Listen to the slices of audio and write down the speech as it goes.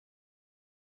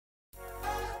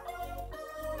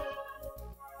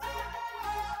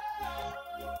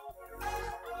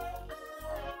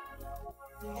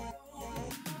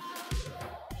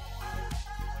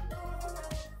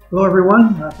Hello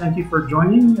everyone, thank you for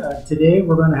joining. Today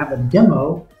we're going to have a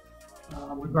demo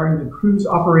regarding the Cruz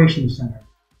Operations Center.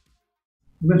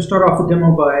 I'm going to start off the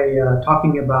demo by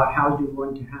talking about how you're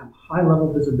going to have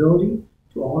high-level visibility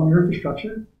to all of your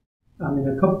infrastructure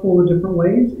in a couple of different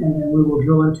ways, and then we will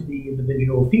drill into the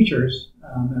individual features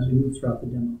as we move throughout the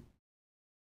demo.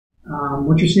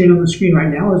 What you're seeing on the screen right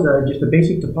now is just a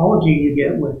basic topology you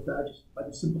get with just by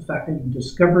the simple fact that you've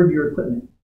discovered your equipment.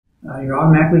 You're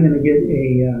automatically going to get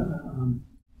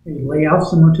a layout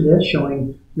similar to this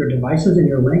showing your devices and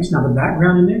your links. Now the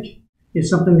background image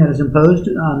is something that is imposed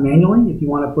manually if you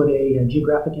want to put a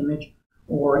geographic image,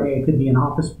 or it could be an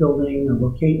office building,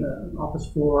 office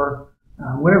floor,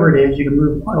 whatever it is. You can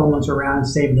move elements around and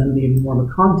save them to give you more of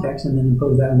a context and then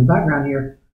impose that in the background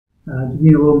here to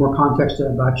give you a little more context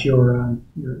about your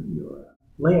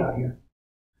layout here.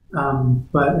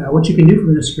 But what you can do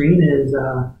from this screen is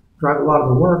drive a lot of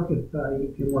the work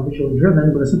if you're more visually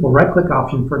driven with a simple right-click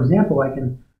option. For example, I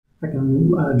can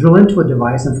drill into a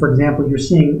device, and for example, you're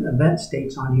seeing event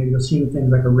states on here. You're seeing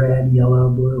things like a red, yellow,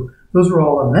 blue. Those are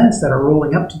all events that are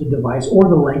rolling up to the device or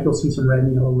the link. You'll see some red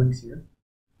and yellow links here.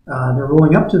 They're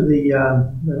rolling up to the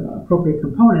appropriate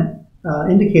component,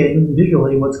 indicating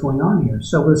visually what's going on here.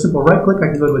 So with a simple right-click, I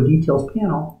can go to a details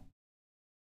panel.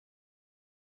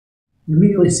 You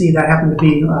immediately see that happened to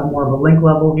be more of a link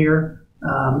level here.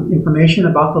 Information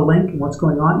about the link and what's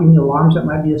going on, even the alarms that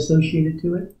might be associated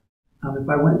to it. If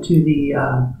I went to the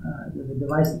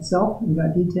device itself and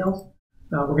got details,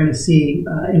 we're going to see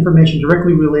information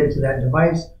directly related to that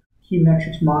device, key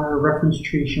metrics monitor, reference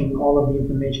tree showing all of the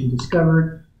information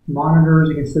discovered, monitors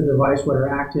against the device, what are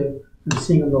active. I'm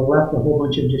seeing on the left a whole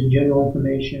bunch of just general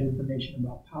information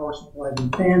about power supplies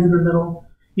and fans in the middle,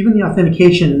 even the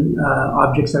authentication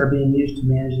objects that are being used to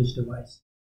manage this device.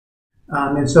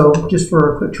 And so just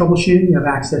for quick troubleshooting, you have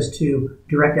access to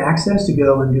direct access to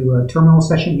go and do a terminal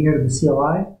session here to the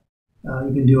CLI.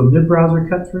 You can do a web browser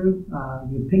cut through.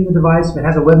 You can ping the device. If it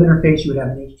has a web interface, you would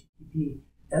have an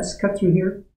HTTPS cut through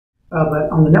here. But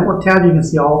on the network tab, you can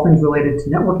see all things related to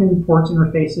networking, ports,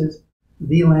 interfaces,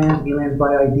 VLANs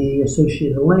by ID,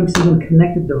 associated links, even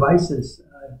connected devices,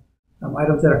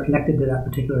 items that are connected to that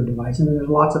particular device. And then there's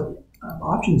lots of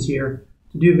options here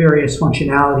to do various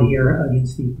functionality here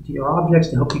against the particular objects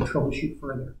to help you troubleshoot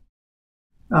further.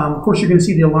 Of course, you're going to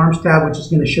see the Alarms tab, which is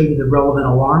going to show you the relevant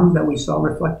alarms that we saw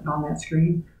reflected on that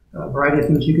screen. A variety of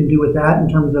things you can do with that in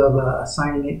terms of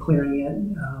assigning it, clearing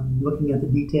it, looking at the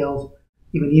details,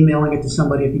 even emailing it to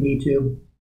somebody if you need to.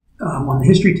 On the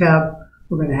History tab,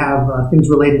 we're going to have things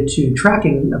related to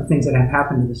tracking of things that have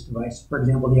happened to this device. For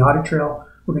example, the audit trail,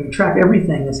 we're going to track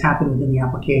everything that's happened within the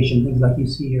application, things like you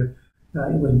see here.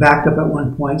 It was backed up at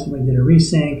one point, so we did a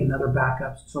resync and other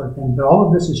backups, sort of thing. But all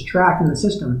of this is tracked in the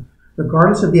system.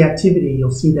 Regardless of the activity,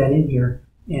 you'll see that in here,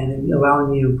 and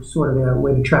allowing you sort of a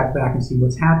way to track back and see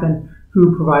what's happened,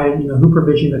 who provided, who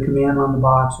provisioned the command on the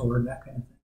box, or that kind of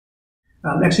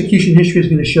thing. Execution history is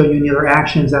going to show you any other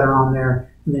actions that are on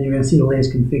there, and then you're going to see the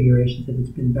latest configurations if it's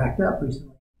been backed up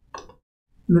recently.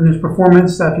 And then there's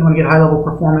performance. If you want to get high-level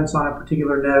performance on a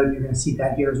particular node, you're going to see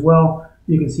that here as well.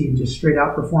 You can see just straight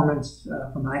out performance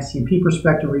from an ICMP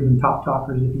perspective, or even top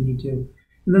talkers if you need to.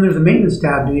 And then there's a maintenance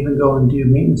tab to even go and do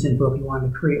maintenance info if you want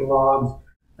to create logs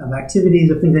of activities,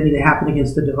 of things that need to happen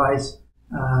against the device.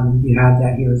 You have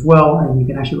that here as well, and you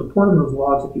can actually report on those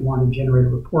logs if you want to generate a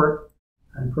report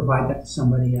and provide that to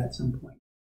somebody at some point.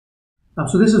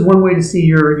 So this is one way to see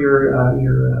your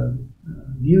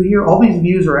view here. All these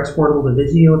views are exportable to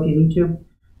Visio if you need to.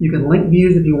 You can link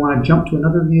views if you want to jump to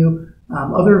another view.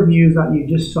 Other views that you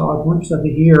just saw a glimpse of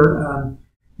it here.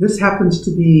 This happens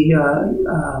to be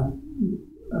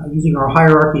using our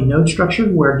hierarchy node structure,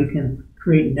 where you can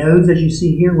create nodes, as you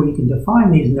see here, where you can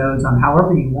define these nodes on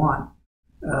however you want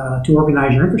to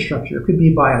organize your infrastructure. It could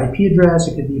be by IP address,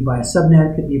 it could be by a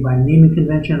subnet, it could be by naming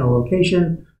convention or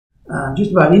location.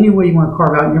 Just about any way you want to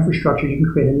carve out your infrastructure, you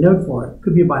can create a node for it. It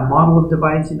could be by model of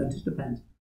device, it just depends.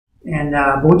 And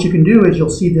but what you can do is you'll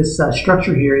see this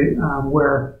structure here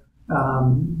where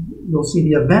you'll see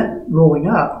the event rolling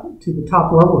up to the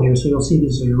top level here. So you'll see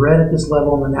this is red at this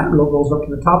level, and then that rolls up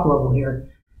to the top level here.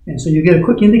 And so you get a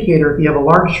quick indicator. If you have a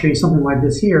large tree, something like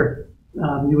this here,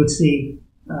 you would see,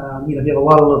 if you have a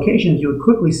lot of locations, you would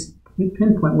quickly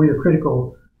pinpoint where your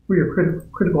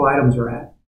critical items are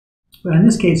at. But in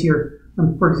this case here,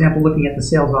 I'm, for example, looking at the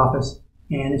sales office,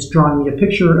 and it's drawing me a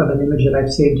picture of an image that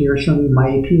I've saved here, showing me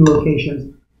my AP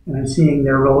locations. And I'm seeing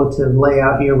their relative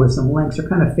layout here with some links. They're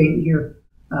kind of faint here,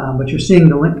 but you're seeing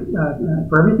the link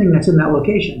for everything that's in that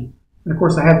location. And of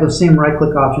course, I have those same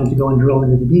right-click options to go and drill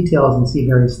into the details and see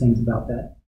various things about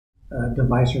that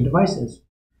device or devices.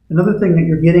 Another thing that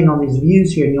you're getting on these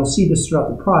views here, and you'll see this throughout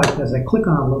the product, as I click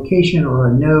on a location or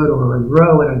a node or a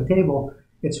row at a table,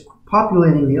 it's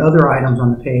populating the other items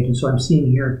on the page. And so I'm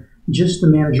seeing here just the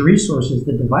manage resources,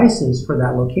 the devices for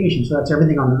that location. So that's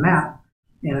everything on the map.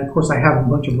 And of course, I have a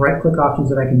bunch of right-click options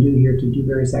that I can do here to do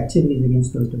various activities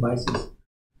against those devices.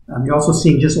 You're also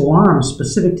seeing just alarms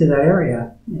specific to that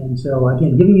area. And so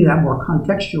again, giving you that more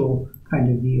contextual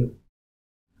kind of view.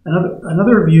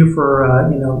 Another view for,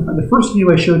 the first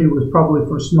view I showed you was probably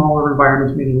for smaller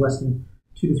environments, maybe less than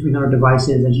 200 to 300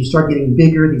 devices. As you start getting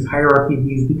bigger, these hierarchy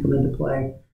views become into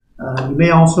play. You may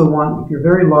also want, if you're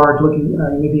very large, you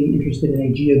may be interested in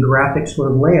a geographic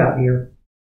sort of layout here,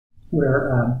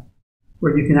 where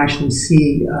you can actually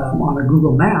see on a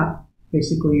Google map,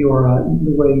 basically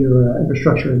the way your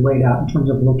infrastructure is laid out in terms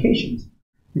of locations.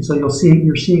 And so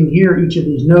you're seeing here, each of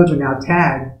these nodes are now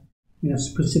tagged in a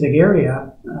specific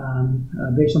area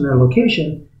based on their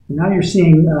location. And now you're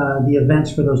seeing the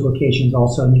events for those locations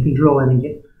also, and you can drill in and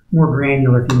get more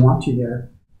granular if you want to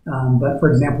there. But for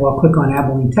example, I'll click on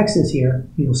Abilene, Texas here.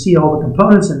 You'll see all the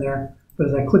components in there, but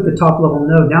as I click the top level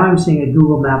node, now I'm seeing a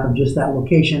Google map of just that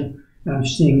location. And I'm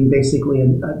seeing basically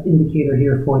an indicator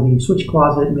here for the switch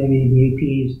closet, maybe the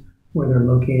APs, where they're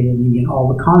located, and again, all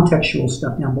the contextual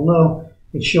stuff down below.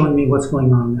 It's showing me what's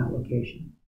going on in that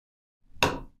location.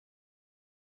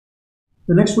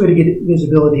 The next way to get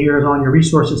visibility here is on your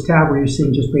Resources tab, where you're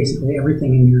seeing just basically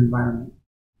everything in your environment.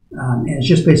 And it's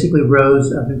just basically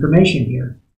rows of information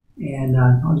here. And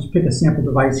I'll just pick a sample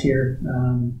device here.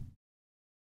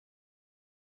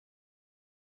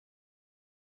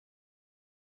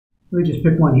 Let me just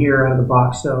pick one here out of the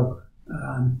box. So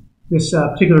this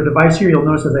particular device here, you'll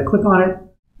notice as I click on it,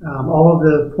 all of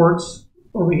the ports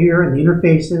over here and the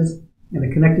interfaces and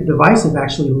the connected devices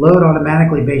actually load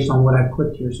automatically based on what I've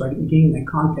clicked here. So I'm getting that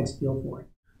context feel for it.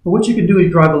 But what you can do is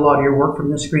drive a lot of your work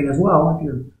from this screen as well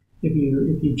if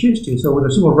you choose to. So with a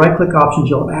simple right-click options,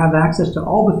 you'll have access to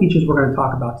all the features we're going to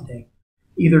talk about today,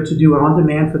 either to do it on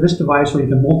demand for this device, or you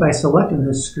can multi-select in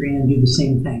this screen and do the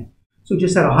same thing. So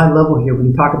just at a high level here, we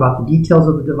can talk about the details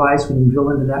of the device. We can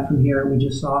drill into that from here, we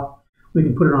just saw. We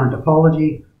can put it on a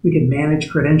topology. We can manage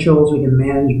credentials. We can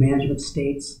manage management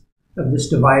states of this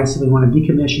device. If we want to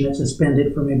decommission it, suspend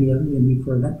it for maybe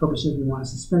for event purposes, we want to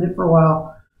suspend it for a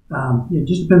while. It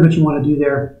just depends what you want to do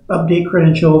there. Update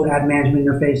credentials, add management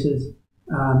interfaces.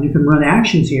 You can run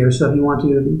actions here. So if you want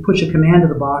to push a command to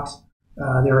the box,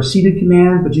 there are seeded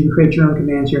commands, but you can create your own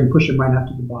commands here and push them right up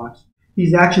to the box.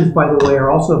 These actions, by the way, are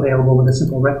also available with a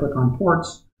simple right-click on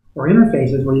ports or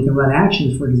interfaces, where you can run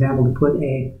actions, for example, to put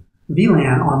a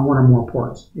VLAN on one or more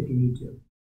ports if you need to.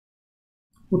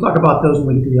 We'll talk about those when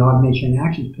we get to the automation and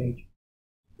actions page.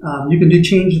 You can do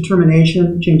change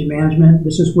determination, change management.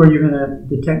 This is where you're going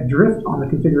to detect drift on the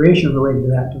configuration related to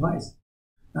that device.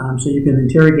 So you can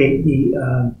interrogate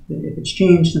if it's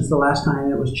changed since the last time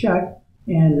it was checked,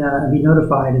 and be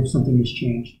notified if something has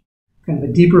changed. Kind of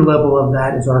a deeper level of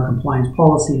that is our compliance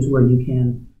policies, where you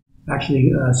can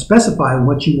actually specify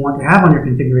what you want to have on your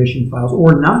configuration files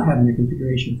or not have in your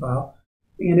configuration file,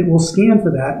 and it will scan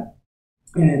for that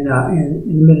and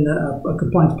emit a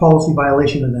compliance policy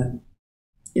violation event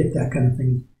if that kind of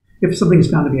thing, if something is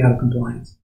found to be out of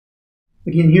compliance.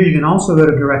 Again, here you can also go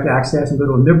to direct access and go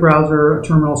to a MIB browser, a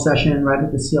terminal session right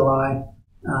at the CLI.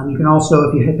 You can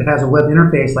also, if it has a web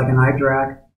interface like an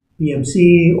iDRAC,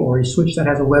 BMC, or a switch that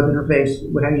has a web interface,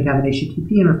 would have you have an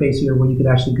HTTP interface here where you could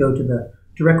actually go to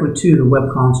directly to the web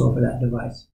console for that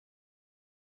device.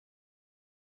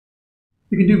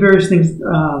 You can do various things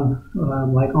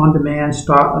like on-demand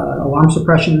alarm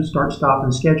suppression, start, stop,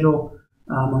 and schedule.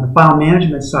 On the file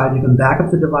management side, you can back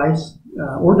up the device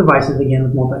or devices again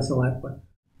with multi-select,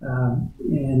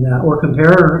 or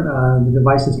compare the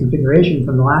device's configuration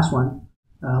from the last one,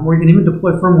 or you can even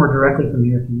deploy firmware directly from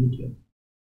here if you need to.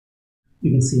 You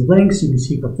can see links, you can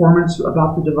see performance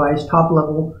about the device, top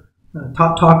level,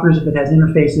 top talkers if it has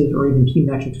interfaces, or even key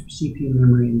metrics for CPU,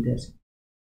 memory, and disk,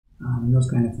 and those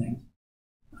kind of things.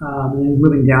 And then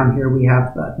moving down here, we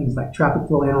have things like traffic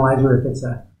flow analyzer.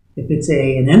 If it's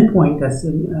an endpoint that's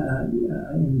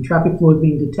in traffic flow is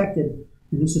being detected,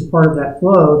 and this is part of that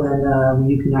flow, then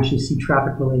you can actually see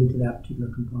traffic related to that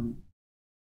particular component.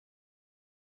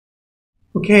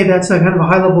 Okay, that's kind of a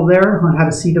high level there on how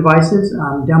to see devices.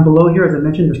 Down below here, as I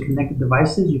mentioned, there's connected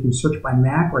devices. You can search by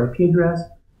MAC or IP address.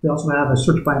 We also have a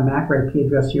search by MAC or IP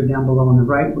address here down below on the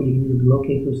right, where you can either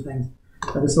locate those things.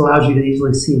 This allows you to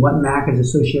easily see what MAC is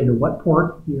associated to what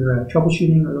port you're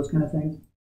troubleshooting, or those kind of things.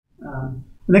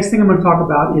 The next thing I'm going to talk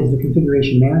about is the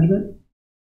configuration management.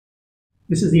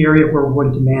 This is the area where we're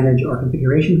going to manage our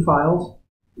configuration files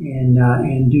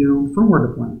and do firmware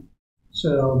deployment.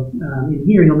 So in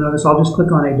here, you'll notice I'll just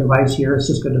click on a device here, a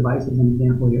Cisco device as an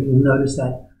example here. You'll notice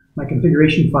that my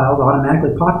configuration files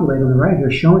automatically populate on the right here,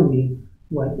 showing me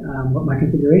what my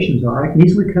configurations are. I can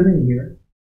easily come in here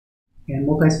and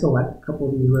multi-select a couple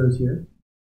of these rows here.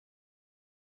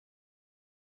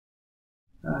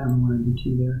 I don't want to do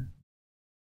two there.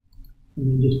 And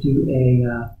then just do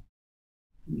a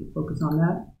focus on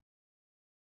that.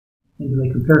 And do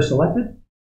a compare selected.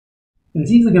 And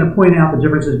it's easily going to point out the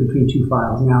differences between two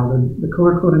files. Now, the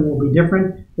color coding will be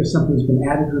different if something's been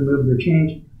added, removed, or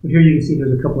changed. But here you can see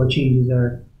there's a couple of changes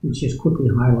there. It's just quickly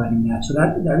highlighting that. So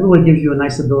that really gives you a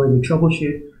nice ability to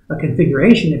troubleshoot a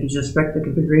configuration if you suspect the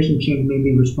configuration change may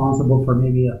be responsible for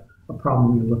maybe a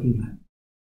problem you're looking at.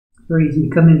 Very easy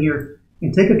to come in here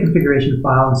and take a configuration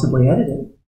file and simply edit it.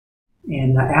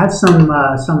 And add some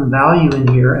value in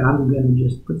here. And I'm going to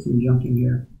just put some junk in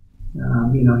here.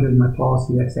 Here's my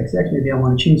policy XXX. Maybe I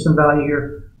want to change some value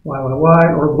here,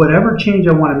 YYY, or whatever change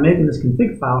I want to make in this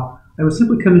config file. I would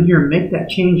simply come in here and make that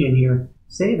change in here,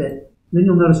 save it. Then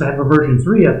you'll notice I have a version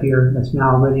 3 up here that's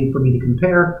now ready for me to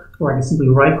compare, or I can simply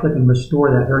right-click and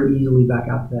restore that very easily back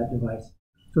out to that device.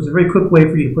 So it's a very quick way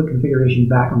for you to put configuration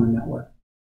back on the network.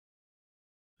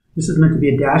 This is meant to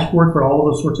be a dashboard for all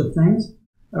of those sorts of things.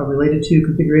 Related to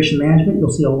configuration management, you'll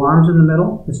see alarms in the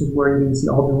middle. This is where you're going to see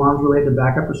all the alarms related to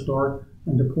backup, restore,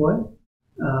 and deploy.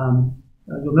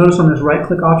 You'll notice on this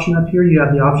right-click option up here, you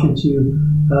have the option to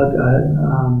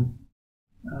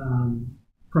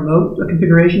promote a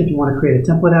configuration if you want to create a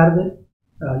template out of it.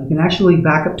 You can actually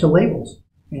back up to labels.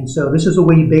 And so this is the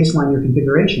way you baseline your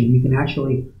configuration. You can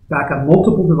actually back up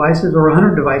multiple devices or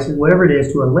 100 devices, whatever it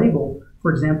is, to a label.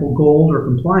 For example, gold or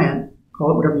compliant,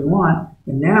 call it whatever you want.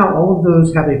 And now all of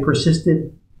those have a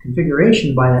persisted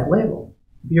configuration by that label.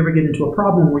 If you ever get into a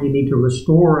problem where you need to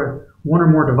restore one or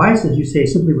more devices, you say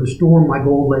simply restore my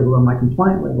gold label or my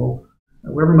compliant label,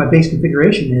 wherever my base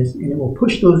configuration is, and it will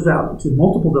push those out to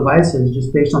multiple devices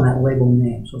just based on that label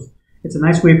name. So it's a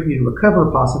nice way for you to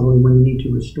recover possibly when you need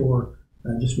to restore,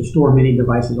 just restore many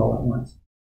devices all at once.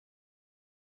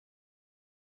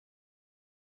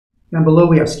 Down below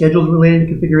we have schedules related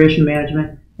to configuration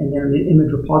management. And then in the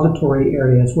image repository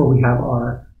area is where we have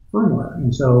our firmware.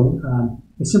 And so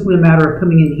it's simply a matter of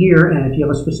coming in here, and if you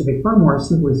have a specific firmware,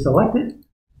 simply select it,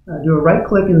 do a right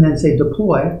click, and then say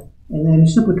deploy. And then you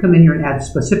simply come in here and add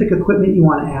specific equipment you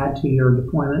want to add to your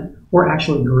deployment, or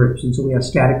actually groups. And so we have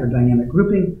static or dynamic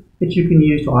grouping that you can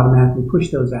use to automatically push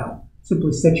those out.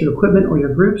 Simply set your equipment or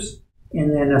your groups,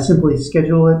 and then simply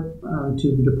schedule it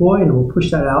to deploy, and it will push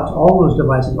that out to all those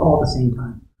devices all at the same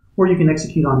time. Or you can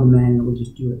execute on demand, and it will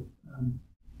just do it on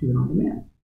demand.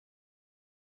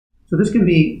 So this can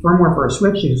be firmware for a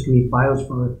switch. This can be BIOS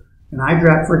for an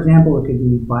iDRAC, for example. It could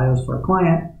be BIOS for a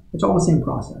client. It's all the same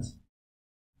process.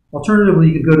 Alternatively,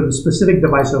 you could go to the specific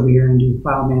device over here and do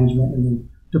file management and then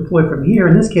deploy from here.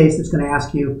 In this case, it's going to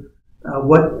ask you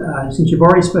since you've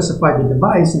already specified the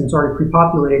device and it's already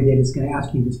pre-populated, it's going to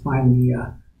ask you to find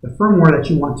the firmware that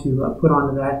you want to put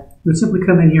onto that. You would simply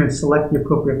come in here and select the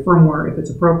appropriate firmware. If it's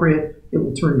appropriate, it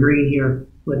will turn green here,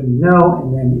 letting you know,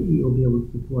 and then you'll be able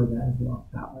to deploy that as well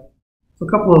that way. So a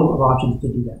couple of options to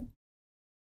do that.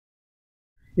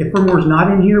 If firmware is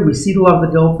not in here, we seed a lot of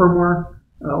the Dell firmware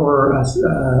as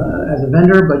a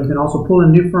vendor, but you can also pull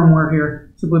in new firmware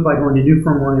here simply by going to new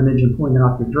firmware image and pulling it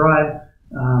off your drive.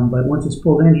 But once it's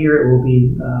pulled in here, it will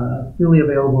be freely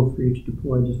available for you to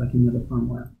deploy just like any other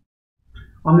firmware.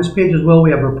 On this page as well, we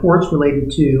have reports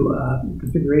related to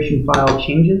configuration file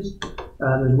changes.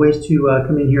 There's ways to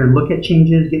come in here and look at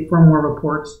changes, get firmware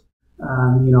reports.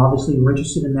 Obviously we're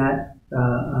interested in that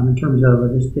in terms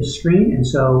of this screen. And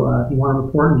so if you want to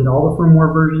report and get all the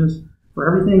firmware versions for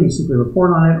everything, you simply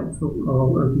report on it.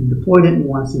 Or if you deployed it and you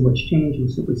want to see what's changed, you'll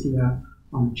simply see that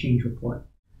on the change report.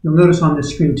 You'll notice on this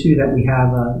screen too that we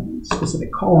have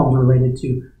specific columns related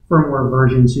to firmware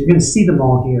versions. So you're going to see them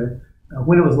all here.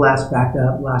 When it was last backed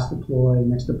up, last deployed,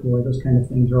 next deployed, those kind of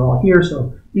things are all here.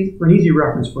 So for an easy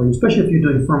reference for you, especially if you're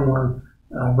doing firmware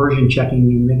version checking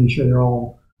and making sure they're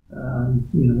all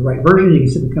the right version, you can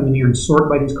simply come in here and sort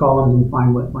by these columns and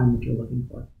find what you're looking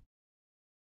for.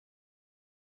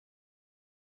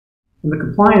 On the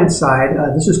compliance side,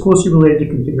 this is closely related to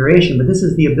configuration, but this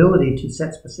is the ability to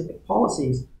set specific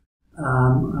policies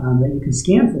that you can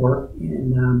scan for.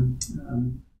 And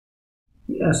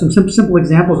some simple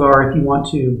examples are if you want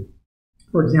to,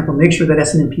 for example, make sure that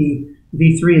SNMP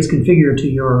v3 is configured to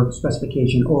your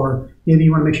specification, or maybe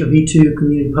you want to make sure v2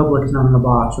 community public is not in the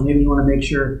box, or maybe you want to make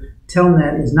sure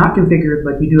telnet is not configured,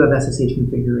 but you do have SSH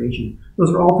configuration.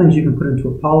 Those are all things you can put into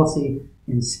a policy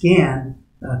and scan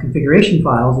configuration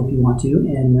files if you want to,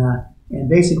 And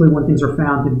basically, when things are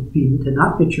found to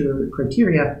not fit your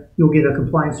criteria, you'll get a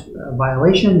compliance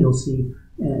violation. You'll see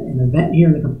an event here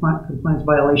in the compliance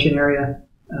violation area.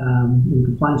 In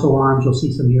compliance alarms, you'll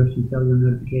see some failure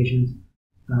notifications,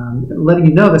 letting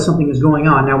you know that something is going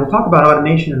on. Now, we'll talk about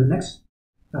automation in the next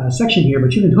section here,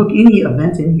 but you can hook any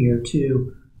event in here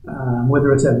to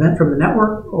whether it's an event from the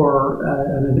network or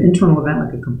an internal event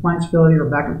like a compliance failure or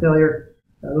backup failure.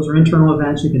 Those are internal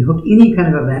events. You can hook any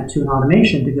kind of event to an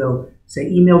automation to go, say,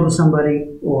 email to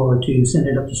somebody or to send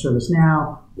it up to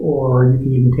ServiceNow, or you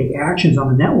can even take actions on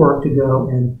the network to go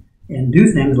and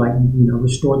do things like,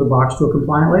 restore the box to a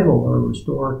compliant label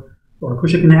or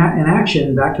push an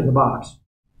action back to the box.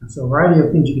 And so a variety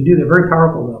of things you can do. They're very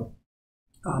powerful,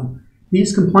 though.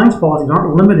 These compliance policies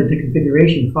aren't limited to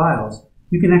configuration files.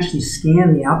 You can actually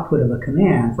scan the output of a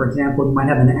command. For example, you might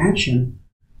have an action,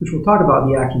 which we'll talk about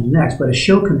the actions next, but a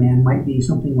show command might be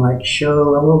something like show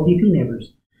LLDP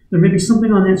neighbors. There may be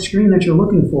something on that screen that you're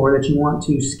looking for that you want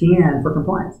to scan for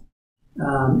compliance.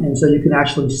 And so you can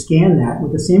actually scan that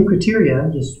with the same criteria.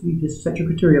 You just set your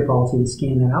criteria policy to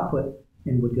scan that output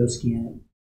and it would go scan it.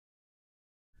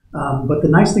 But the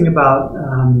nice thing about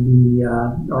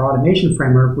our automation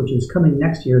framework, which is coming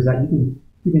next year, is that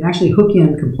you can actually hook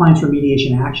in compliance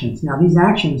remediation actions. Now, these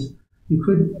actions, you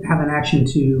could have an action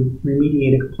to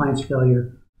remediate a compliance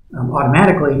failure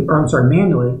manually,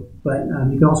 but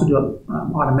you can also do it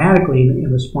automatically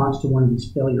in response to one of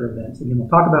these failure events. Again, we'll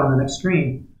talk about it on the next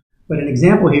screen. But an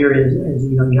example here is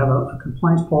you have a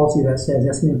compliance policy that says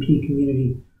SNMP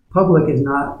community public is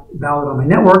not valid on my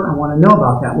network. I want to know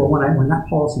about that. Well, when that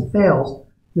policy fails,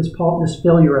 this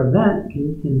failure event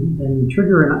can then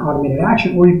trigger an automated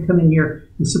action, or you can come in here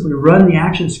and simply run the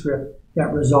action script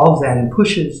that resolves that and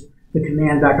pushes the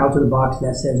command back out to the box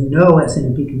that says no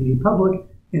SNMP community public,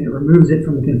 and it removes it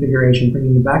from the configuration,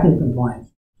 bringing you back into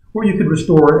compliance. Or you could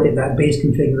restore that base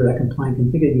config or that compliant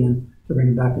config again to bring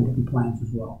it back into compliance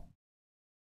as well.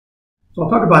 So I'll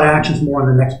talk about actions more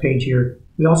on the next page here.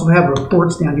 We also have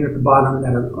reports down here at the bottom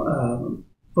that are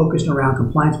focused around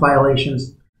compliance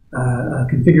violations,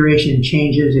 configuration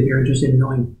changes. If you're interested in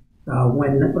knowing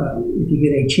if you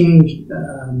get a change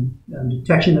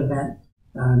detection event,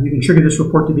 you can trigger this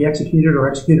report to be executed or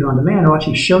executed on demand. It'll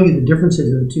actually show you the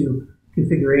differences in the two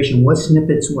configuration, what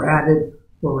snippets were added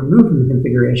or removed from the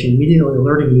configuration, immediately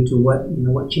alerting you to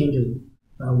what changes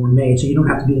were made, so you don't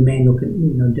have to do the manual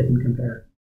dip and compare.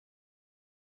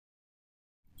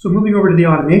 So moving over to the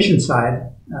automation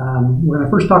side, we're going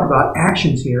to first talk about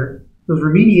actions here. Those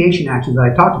remediation actions that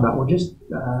I talked about were just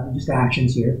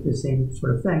actions here, the same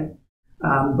sort of thing.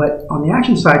 But on the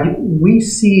action side, we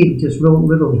see just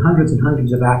literally hundreds and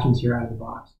hundreds of actions here out of the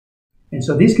box. And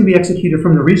so these can be executed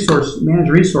from the manage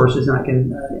resources,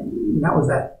 and that was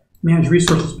that manage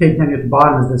resources page down here at the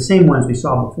bottom is the same ones we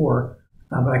saw before.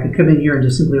 But I could come in here and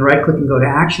just simply right click and go to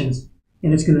actions,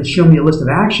 and it's going to show me a list of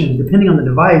actions. Depending on the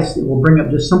device, it will bring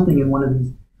up just something in one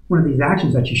of these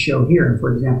actions that you show here. And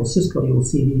for example, Cisco, you will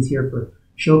see these here for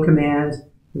show commands.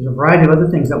 There's a variety of other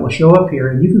things that will show up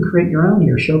here, and you can create your own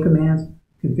here. Show commands,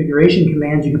 configuration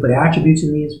commands. You can put attributes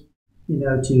in these,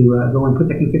 to go and put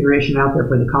the configuration out there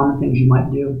for the common things you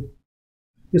might do.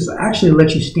 This will actually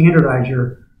let you standardize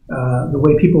the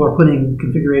way people are putting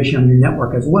configuration on your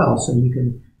network as well. So you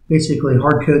can basically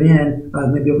hard code in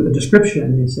maybe a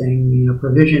description saying,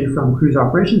 provision from Cruz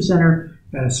Operations Center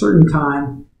at a certain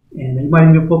time, and then you might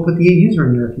even put the user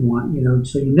in there if you want,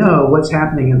 so you know what's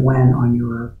happening and when on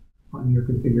your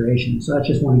configuration. So that's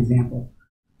just one example.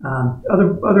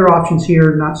 Other options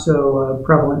here, not so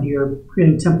prevalent here.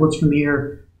 Creating templates from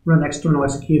here, run external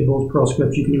executables, Perl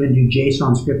scripts. You can even do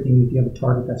JSON scripting if you have a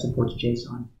target that supports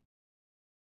JSON.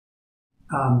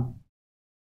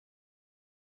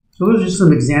 So those are just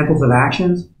some examples of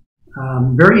actions.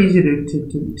 Very easy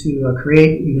to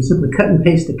create. You can simply cut and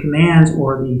paste the commands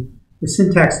or the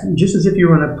syntax, just as if you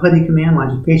were on a PuTTY command line.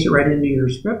 Just paste it right into your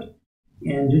script,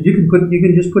 and you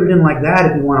can just put it in like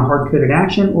that if you want a hard-coded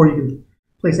action, or you can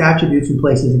place attributes in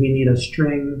places if you need a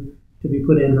string to be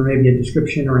put in, or maybe a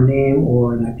description or a name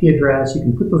or an IP address. You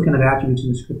can put those kind of attributes in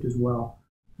the script as well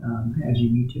as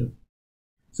you need to.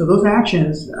 So those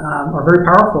actions are very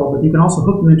powerful, but you can also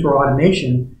hook them into our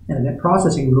automation and event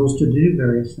processing rules to do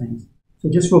various things. So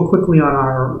just real quickly on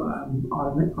our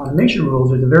automation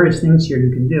rules, there's various things here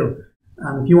you can do.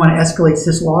 If you want to escalate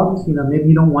syslogs, maybe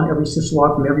you don't want every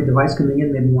syslog from every device coming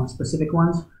in, maybe you want specific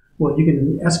ones. Well, you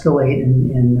can escalate,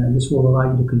 and this will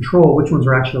allow you to control which ones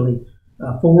are actually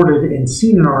forwarded and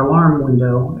seen in our alarm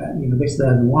window, basically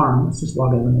as an alarm, a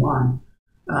syslog as an alarm.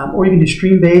 Or you can do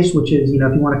stream-based, which is, if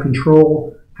you want to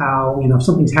control how, if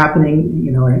something's happening,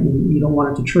 and you don't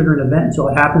want it to trigger an event until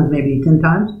it happens maybe 10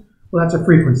 times. Well, that's a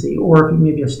frequency. Or if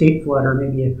maybe a state flood, or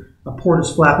maybe a port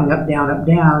is flapping up,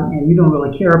 down, and you don't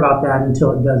really care about that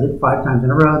until it does it 5 times in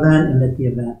a row, then emit the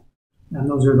event. And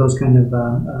those are those kind of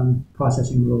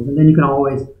processing rules. And then you can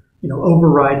always,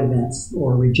 override events,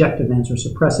 or reject events, or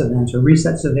suppress events, or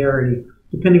reset severity,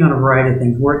 depending on a variety of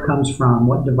things, where it comes from,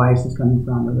 what device it's coming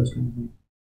from, or those kind of things.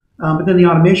 But then the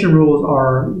automation rules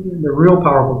are the real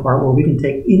powerful part, where we can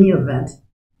take any event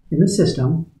in the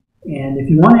system, and if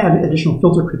you want to add additional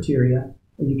filter criteria,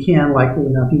 you can, like,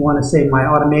 if you want to say my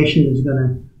automation is going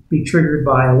to be triggered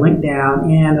by a link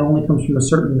down and it only comes from a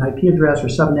certain IP address or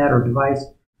subnet or device,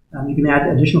 you can add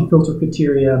additional filter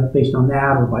criteria based on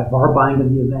that, or by var bind of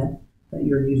the event that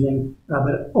you're using.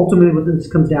 But ultimately what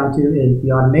this comes down to is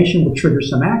the automation will trigger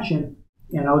some action,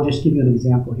 and I'll just give you an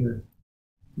example here.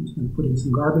 I'm just going to put in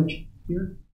some garbage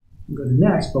here and go to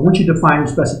next. But once you define and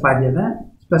specify the event,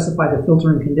 specify the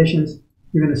filtering conditions,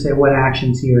 you're going to say what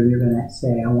actions here, and you're going to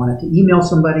say, I want it to email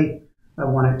somebody, I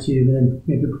want it to then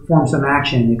maybe perform some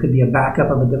action. It could be a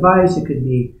backup of a device, it could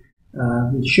be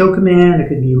the show command, it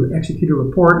could be execute a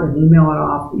report and email it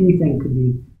off. Anything could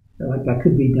be like that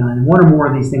could be done. And one or more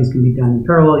of these things can be done in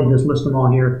parallel. You just list them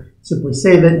all here, simply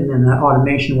save it, and then that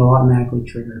automation will automatically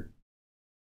trigger.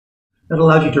 That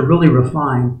allows you to really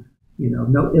refine,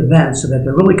 no events, so that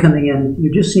they're really coming in.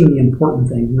 You're just seeing the important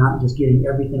things, not just getting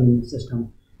everything in the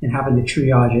system and having to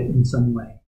triage it in some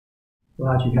way. It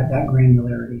allows you to have that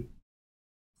granularity.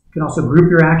 You can also group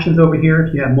your actions over here.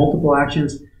 If you have multiple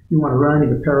actions you want to run,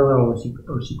 either parallel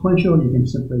or sequential, you can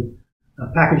simply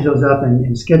package those up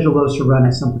and schedule those to run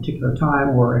at some particular time,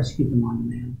 or execute them on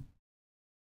demand.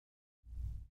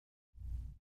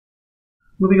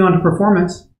 Moving on to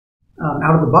performance,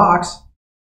 out of the box,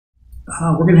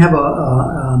 we're going to have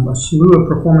a slew of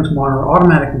performance monitor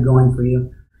automatically going for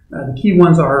you. The key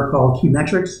ones are called key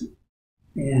metrics,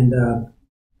 and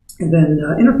then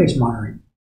interface monitoring.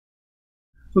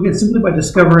 So again, simply by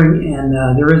discovering, and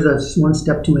there is one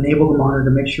step to enable the monitor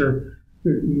to make sure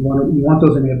you want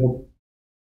those enabled.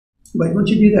 But once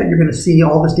you do that, you're going to see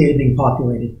all this data being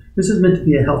populated. This is meant to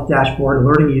be a health dashboard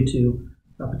alerting you to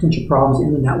potential problems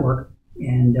in the network.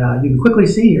 And you can quickly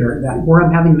see here that where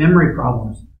I'm having memory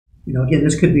problems. Again,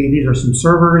 this could be, these are some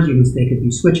servers. They could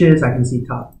be switches. I can see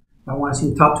top. If I want to see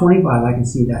the top 25, I can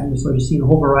see that. And so you're seeing a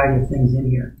whole variety of things in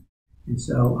here. And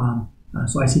so,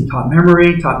 so I see top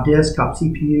memory, top disk, top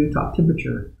CPU, top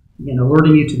temperature. Again,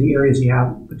 alerting you to the areas you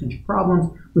have potential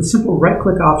problems. With simple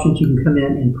right-click options, you can come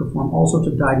in and perform all sorts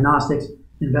of diagnostics,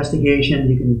 investigation.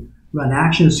 You can run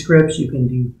action scripts. You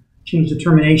can change the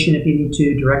termination if you need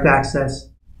to, direct access.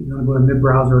 If you want to go to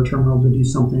mid-browser or terminal to do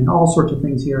something, all sorts of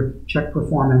things here, check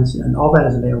performance, and all that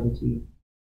is available to you.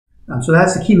 So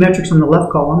that's the key metrics on the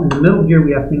left column. In the middle here,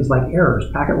 we have things like errors,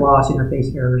 packet loss,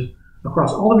 interface errors.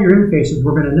 Across all of your interfaces,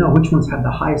 we're going to know which ones have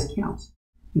the highest counts.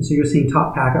 And so you're seeing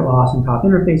top packet loss and top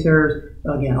interface errors.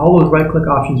 Again, all those right-click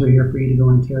options are here for you to go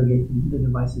interrogate the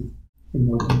devices in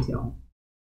more detail.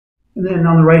 And then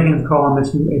on the right-hand column,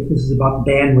 this is about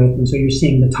the bandwidth. And so you're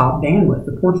seeing the top bandwidth,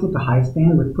 the ports with the highest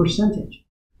bandwidth percentage.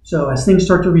 So as things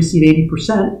start to receive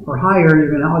 80% or higher,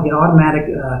 you're going to get automatic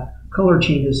color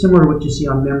changes, similar to what you see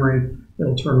on memory.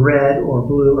 It'll turn red or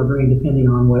blue or green, depending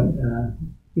on what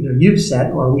either you've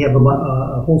set, or we have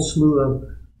a whole slew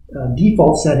of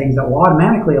default settings that will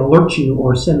automatically alert you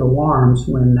or send alarms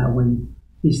when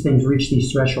these things reach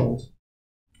these thresholds.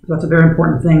 So that's a very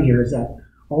important thing here, is that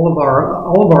all of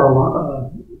our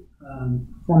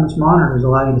performance monitors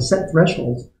allow you to set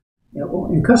thresholds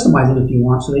and customize it if you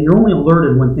want, so that you're only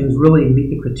alerted when things really meet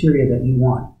the criteria that you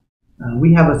want.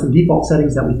 We have some default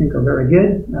settings that we think are very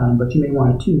good, but you may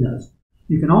want to tune those.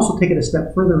 You can also take it a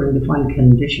step further and define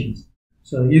conditions.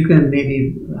 So you can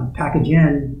maybe package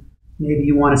in, maybe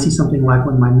you want to see something like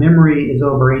when my memory is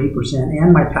over 80%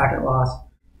 and my packet loss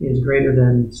is greater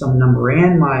than some number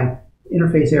and my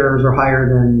interface errors are higher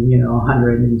than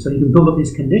 100. And so you can build up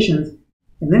these conditions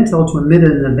and then tell it to emit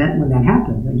an event when that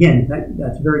happens. Again,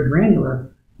 that's very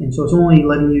granular, and so it's only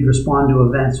letting you respond to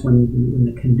events when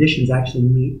the conditions actually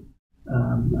meet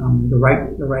the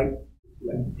right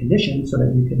conditions, so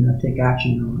that you can take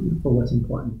action for what's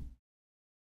important.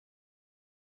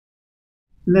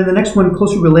 And then the next one,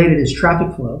 closely related, is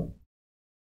traffic flow.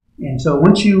 And so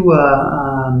once you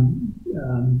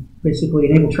basically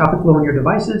enable traffic flow on your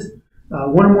devices,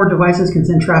 one or more devices can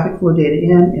send traffic flow data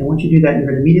in, and once you do that, you're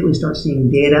going to immediately start seeing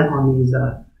data on these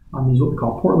what we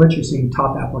call portlets. You're seeing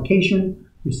top application,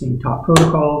 you're seeing top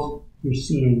protocols, you're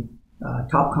seeing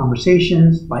top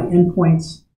conversations by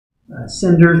endpoints,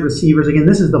 senders, receivers. Again,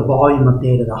 this is the volume of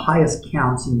data, the highest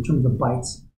counts in terms of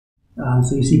bytes.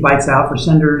 So you see bytes out for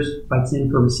senders, bytes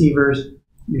in for receivers,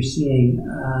 You're seeing,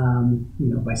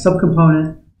 by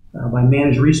subcomponent, by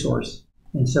managed resource.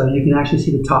 And so you can actually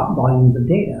see the top volumes of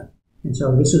data. And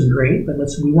so this is great, but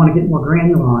we want to get more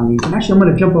granular on these. And actually, I'm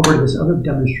going to jump over to this other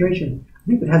demonstration. I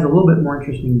think it has a little bit more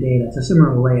interesting data. It's a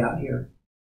similar layout here.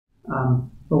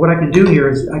 But what I can do here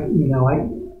is, I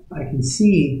can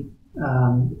see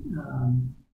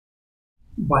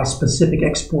by specific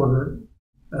exporter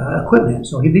equipment.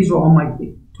 So these are all my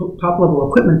top-level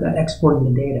equipment that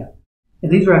exporting the data.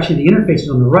 And these are actually the interfaces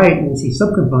on the right, and you see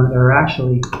subcomponent that are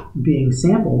actually being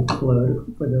sampled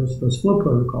flowed for those flow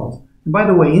protocols. And by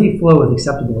the way, any flow is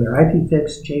acceptable here.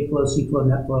 IPFix, JFlow, CFlow,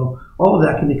 NetFlow, all of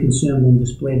that can be consumed and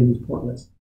displayed in these portlets.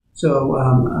 So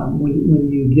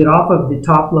when you get off of the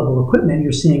top-level equipment,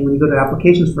 you're seeing, when you go to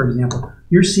applications, for example,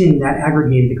 you're seeing that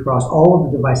aggregated across all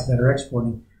of the devices that are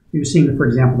exporting. You're seeing, for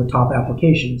example, the top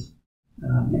applications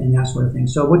and that sort of thing.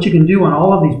 So what you can do on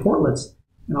all of these portlets,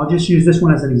 and I'll just use this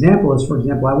one as an example, is, for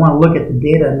example, I want to look at the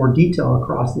data in more detail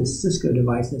across this Cisco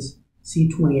device, this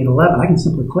C2811. I can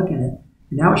simply click in it,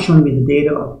 and now it's showing me the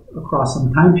data across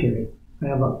some time period. I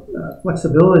have a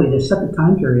flexibility to set the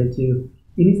time period to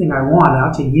anything I want,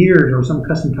 out to years or some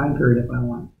custom time period if I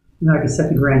want. And then I can set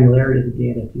the granularity of the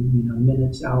data to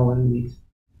minutes, hours, weeks,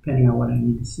 depending on what I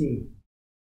need to see.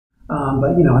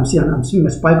 But I'm seeing a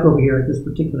spike over here at this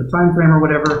particular time frame or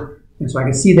whatever. And so I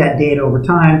can see that data over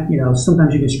time.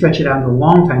 Sometimes you can stretch it out into a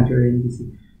long time period. You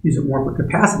can use it more for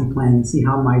capacity planning and see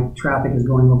how my traffic is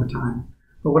going over time.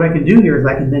 But what I can do here is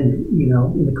I can then,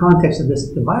 in the context of this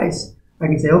device, I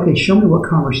can say, okay, show me what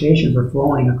conversations are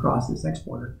flowing across this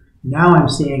exporter. Now I'm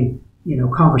seeing,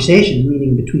 conversations,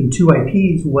 meaning between two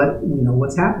IPs,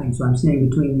 what's happening. So I'm seeing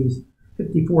between these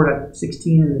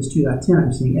 54.16 and this 2.10,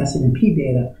 I'm seeing SNMP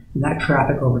data and that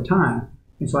traffic over time.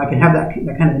 And so I can have that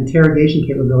kind of interrogation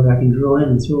capability. I can drill in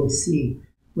and really see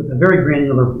with a very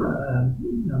granular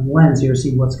lens here,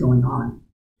 see what's going on.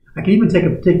 I can even take a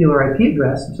particular IP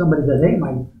address. If somebody says, hey,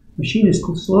 my machine is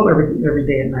slow every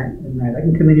day at night, I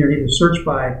can come in here and either search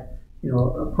by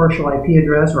a partial IP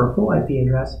address or a full IP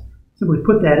address, simply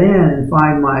put that in and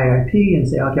find my IP and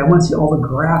say, okay, I want to see all the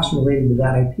graphs related to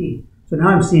that IP. So now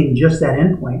I'm seeing just that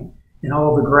endpoint and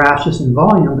all of the graphs just in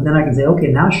volume, but then I can say, okay,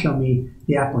 now show me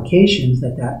the applications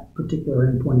that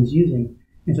particular endpoint is using.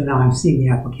 And so now I'm seeing the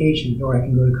applications, or I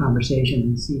can go to conversations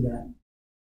and see that.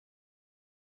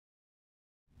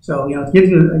 So, it gives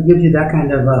you that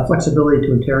kind of flexibility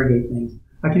to interrogate things.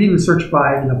 I can even search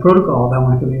by protocol if I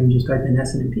want to come in and just type in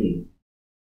SNMP.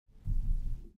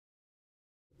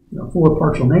 For a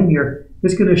partial name here,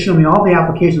 it's going to show me all the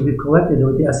applications we've collected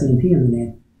with the SNMP in the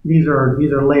name. These are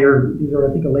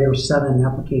I think a layer 7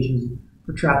 applications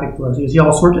for traffic flows. So you see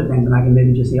all sorts of things, and I can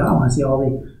maybe just say, I want to see all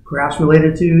the graphs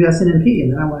related to SNMP,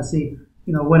 and then I want to see,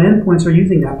 what endpoints are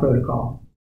using that protocol.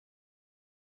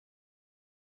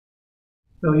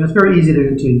 So it's very easy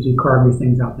to carve your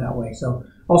things out that way. So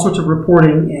all sorts of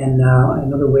reporting and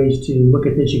other ways to look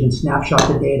at this. You can snapshot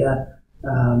the data,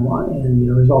 and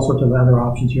there's all sorts of other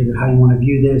options here to how you want to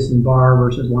view this in bar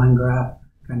versus line graph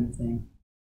kind of thing.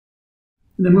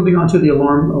 And then moving on to the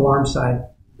alarm side,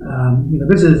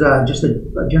 this is just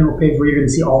a general page where you're going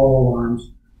to see all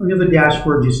alarms. On the other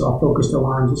dashboard, you saw focused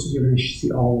alarms. This is you're going to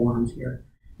see all alarms here.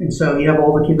 And so you have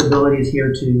all the capabilities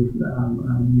here to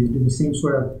do the same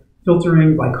sort of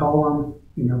filtering by column,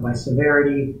 by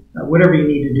severity, whatever you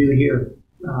need to do here.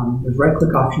 There's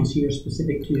right-click options here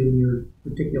specific to your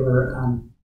particular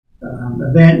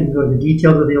event. You can go to the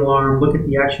details of the alarm, look at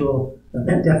the actual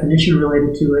event definition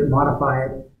related to it, modify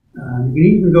it. You can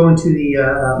even go into the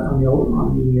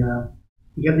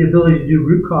you have the ability to do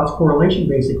root cause correlation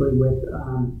basically with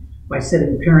by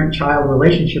setting parent-child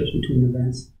relationships between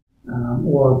events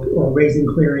or raising,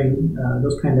 clearing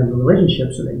those kind of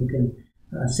relationships so that you can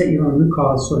set your own root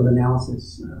cause sort of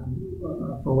analysis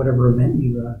for whatever event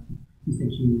you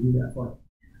think you need to do that for.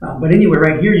 But anyway,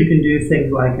 right here you can do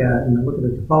things like look at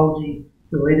the topology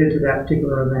related to that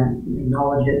particular event,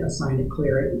 acknowledge it, assign it,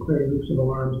 clear groups of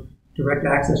alarms, direct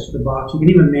access to the box. You can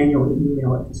even manually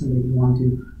email it to somebody if you want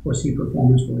to, or see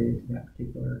performance related to that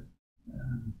particular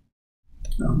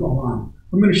alarm.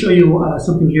 I'm going to show you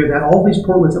something here that all these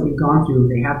portlets that we've gone through,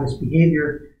 they have this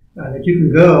behavior that you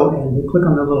can go and click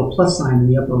on the little plus sign in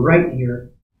the upper right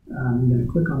here. I'm going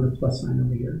to click on the plus sign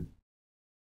over here.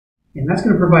 And that's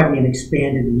going to provide me an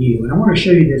expanded view. And I want to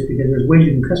show you this because there's ways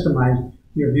you can customize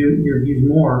your views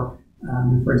more.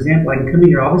 For example, I can come in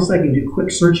here. Obviously, I can do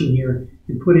quick searching here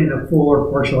and put in a full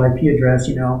or partial IP address.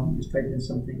 Just type in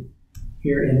something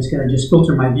here, and it's going to just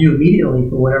filter my view immediately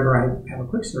for whatever I have a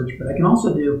quick search. But I can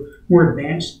also do more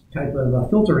advanced type of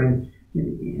filtering.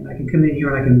 And I can come in here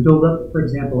and I can build up, for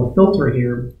example, a filter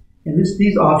here. And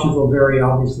these options will vary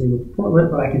obviously with the portlet,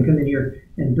 but I can come in here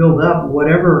and build up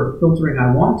whatever filtering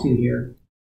I want to here,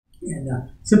 and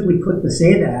simply click the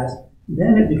Save As.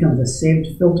 Then it becomes a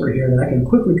saved filter here that I can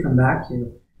quickly come back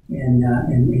to and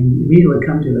immediately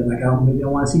come to it. Like maybe I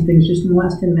want to see things just in the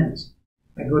last 10 minutes.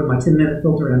 I go to my 10-minute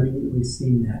filter and I'm immediately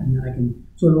seeing that, and then I can.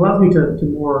 So it allows me to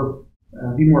more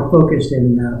be more focused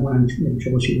in when I'm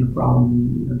troubleshooting a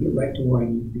problem and get right to where I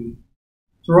need to be.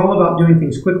 So we're all about doing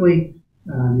things quickly,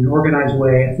 in an organized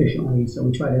way, efficiently. So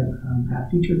we try to have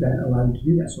features that allow you to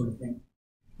do that sort of thing.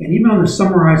 And even on the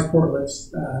summarized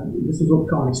portlets, this is what we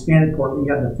call an expanded portlet.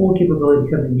 You have the full capability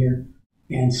to come in here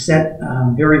and set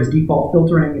various default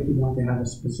filtering if you want to have a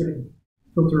specific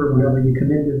filter whenever you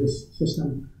come into this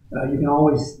system. You can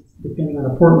always, depending on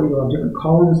the portlet, you'll have different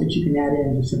columns that you can add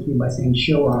in just simply by saying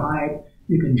show or hide.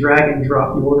 You can drag and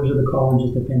drop the orders of the columns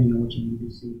just depending on what you need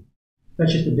to see.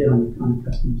 That's just a bit on the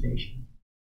customization.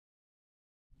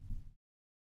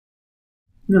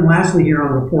 And then lastly here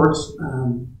on reports,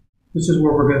 this is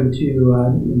where we're going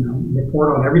to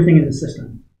report on everything in the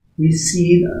system. We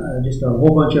see just a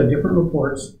whole bunch of different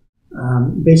reports.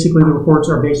 Basically, the reports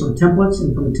are based on templates,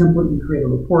 and from a template you create a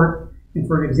report. And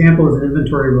for an example, is an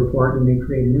inventory report, you may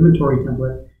create an inventory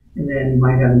template, and then you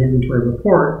might have an inventory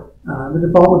report. The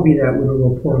default would be that we will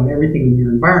report on everything in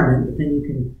your environment, but then you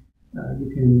can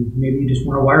maybe you just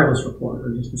want a wireless report,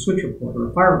 or just a switch report, or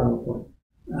a firewall report.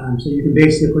 So you can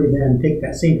basically then take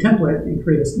that same template and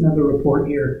create another report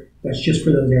here that's just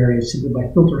for those areas simply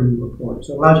by filtering the report.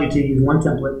 So it allows you to use one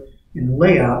template and the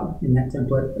layout in that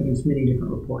template against many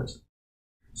different reports.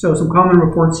 So some common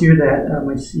reports here that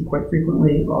I see quite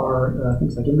frequently are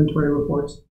things like inventory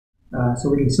reports. So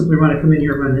we can simply come in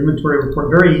here and run an inventory report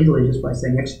very easily just by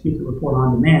saying execute the report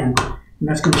on demand. And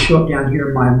that's going to show up down here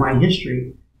in my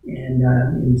history. And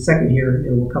in a second here,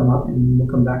 it will come up, and we'll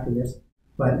come back to this.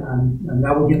 But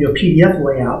that will give you a PDF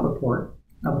layout report.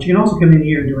 But you can also come in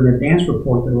here and do an advanced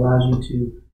report that allows you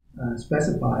to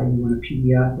specify you want a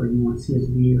PDF or you want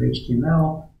CSV or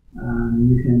HTML.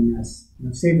 You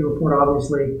can save the report,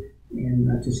 obviously,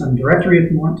 and to some directory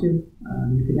if you want to.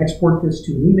 You can export this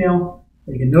to an email.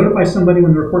 You can notify somebody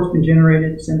when the report's been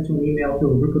generated, send it to an email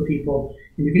to a group of people,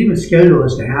 and you can even schedule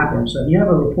this to happen. So if you have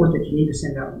a report that you need to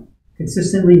send out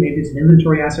consistently, maybe it's an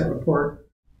inventory asset report,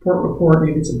 port report,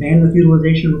 maybe it's a bandwidth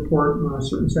utilization report on a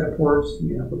certain set of ports,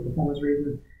 for performance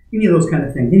reasons, any of those kind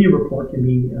of things. Any report can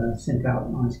be sent out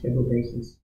on a scheduled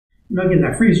basis. Again,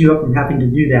 that frees you up from having to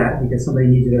do that because somebody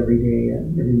needs it every day,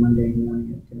 every Monday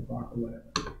morning at 10 o'clock or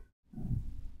whatever.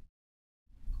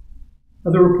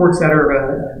 Other reports that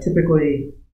are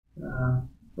typically,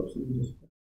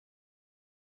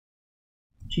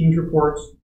 change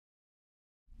reports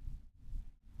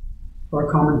are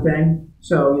a common thing.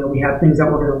 So, we have things that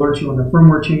we're going to alert you on the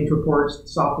firmware change reports, the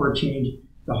software change,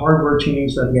 the hardware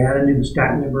change. So if you add a new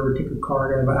stack member, take a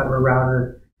card out of a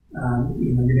router,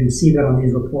 you're going to see that on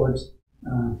these reports.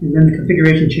 And then the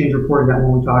configuration change report is that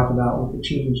one we talked about with the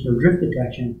change, the drift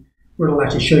detection, where it'll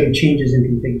actually show you changes in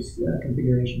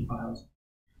configuration files.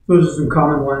 Those are some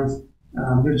common ones.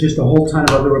 There's just a whole ton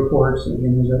of other reports.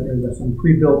 Again, there's some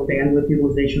pre-built bandwidth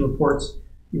utilization reports.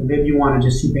 Maybe you want to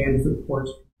just see bandwidth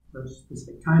reports for a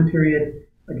specific time period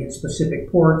against specific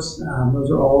ports.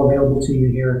 Those are all available to you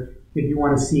here. If you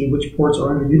want to see which ports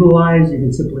are underutilized, you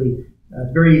can simply,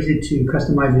 it's very easy to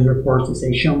customize these reports to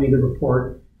say, show me the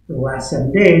report for the last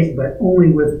 7 days, but only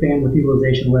with bandwidth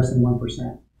utilization less than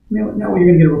 1%. Now you're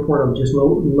going to get a report of just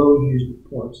low used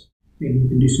ports. Maybe you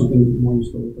can do something more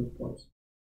useful with those ports.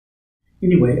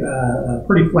 Anyway,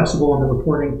 pretty flexible on the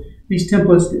reporting. These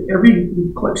templates,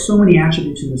 we collect so many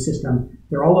attributes in the system.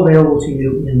 They're all available to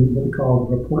you in what we call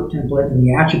the report template and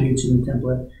the attributes in the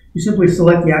template. You simply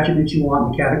select the attributes you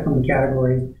want from the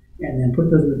categories and then put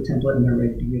those in the template and they're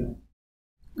ready to go.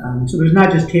 So there's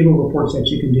not just table reports that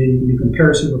you can do. You can do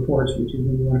comparison reports, which is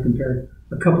when you want to compare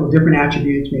a couple of different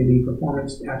attributes, maybe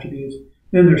performance attributes.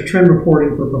 Then there's trend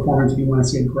reporting for performance if you want to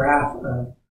see a graph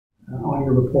on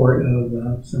your report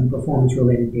of some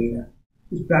performance-related data.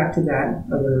 Just back to that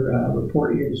other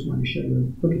report here. Just want to show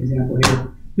you a quick example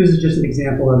here. This is just an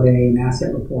example of an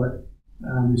asset report.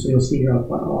 So you'll see here,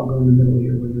 I'll go in the middle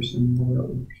here where there's some more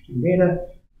interesting data.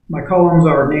 My columns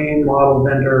are name, model,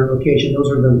 vendor, location. Those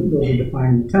are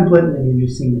defined in the template, and then you're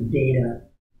just seeing the data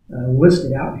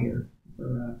listed out here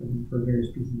for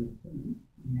various pieces of equipment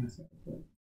in the asset report.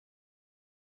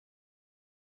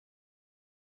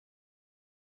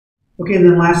 Okay, and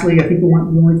then lastly, I think the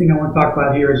only thing I want to talk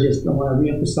about here is just I want to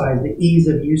reemphasize the ease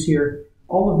of use here.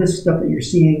 All of this stuff that you're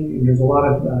seeing, and there's a lot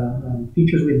of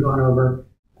features we've gone over,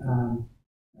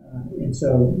 and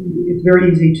so it's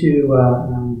very easy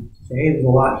to say, hey, there's a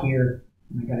lot here.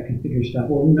 and I got to configure stuff.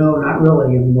 Well, no, not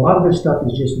really. I mean, a lot of this stuff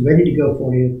is just ready to go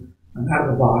for you out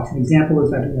of the box. An example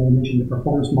is, I mentioned the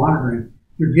performance monitoring.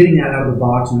 You're getting that out of the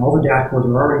box, and all the dashboards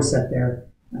are already set there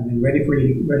and ready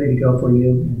to go for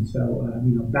you. And so,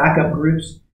 backup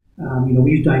groups.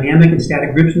 We use dynamic and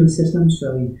static groups in the system,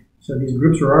 so these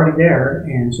groups are already there,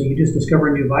 and so you just discover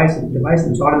a new device, and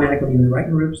it's automatically in the right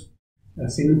groups.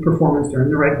 Same with performance, they're in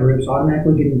the right groups,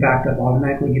 automatically getting backed up,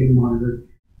 automatically getting monitored.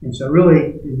 And so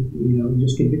really, you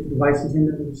just can get the devices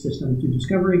into the system through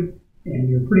discovery, and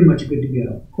you're pretty much good to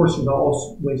go. Of course, there's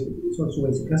all sorts of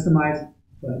ways to customize,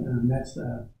 but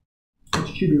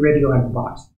it should be ready to go out of the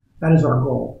box. That is our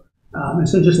goal. And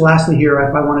so just lastly here,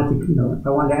 if I wanted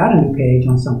to add a new page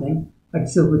on something, I can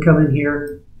simply come in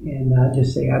here and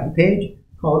just say add the page,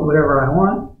 call it whatever I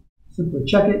want, simply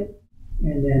check it,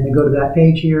 and then go to that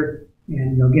page here.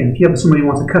 And again, if you have somebody who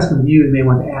wants a custom view, you may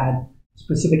want to add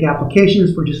specific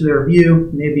applications for just their view.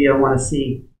 Maybe I want to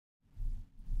see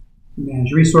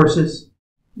manage resources,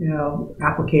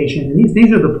 application. And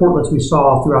these are the portlets we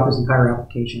saw throughout this entire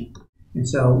application. And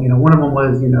so, one of them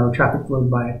was, traffic flowed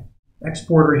by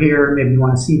exporter here. Maybe you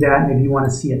want to see that. Maybe you want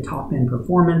to see a top-end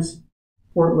performance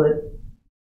portlet.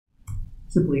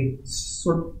 Simply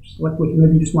select what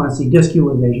maybe you just want to see disk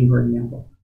utilization, for example.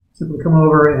 Simply come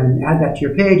over and add that to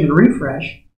your page and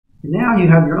refresh. And now you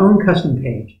have your own custom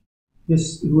page.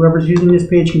 Whoever's using this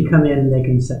page can come in and they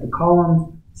can set the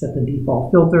columns, set the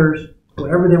default filters,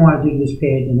 whatever they want to do to this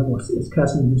page, and it's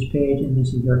custom to this page, and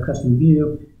this is their custom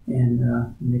view, and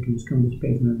they can just come to this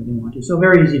page whenever they want to. So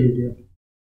very easy to do.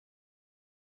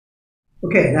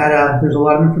 Okay, there's a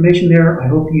lot of information there. I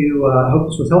hope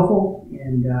this was helpful,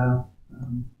 and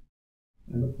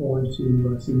I look forward to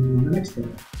seeing you on the next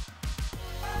video.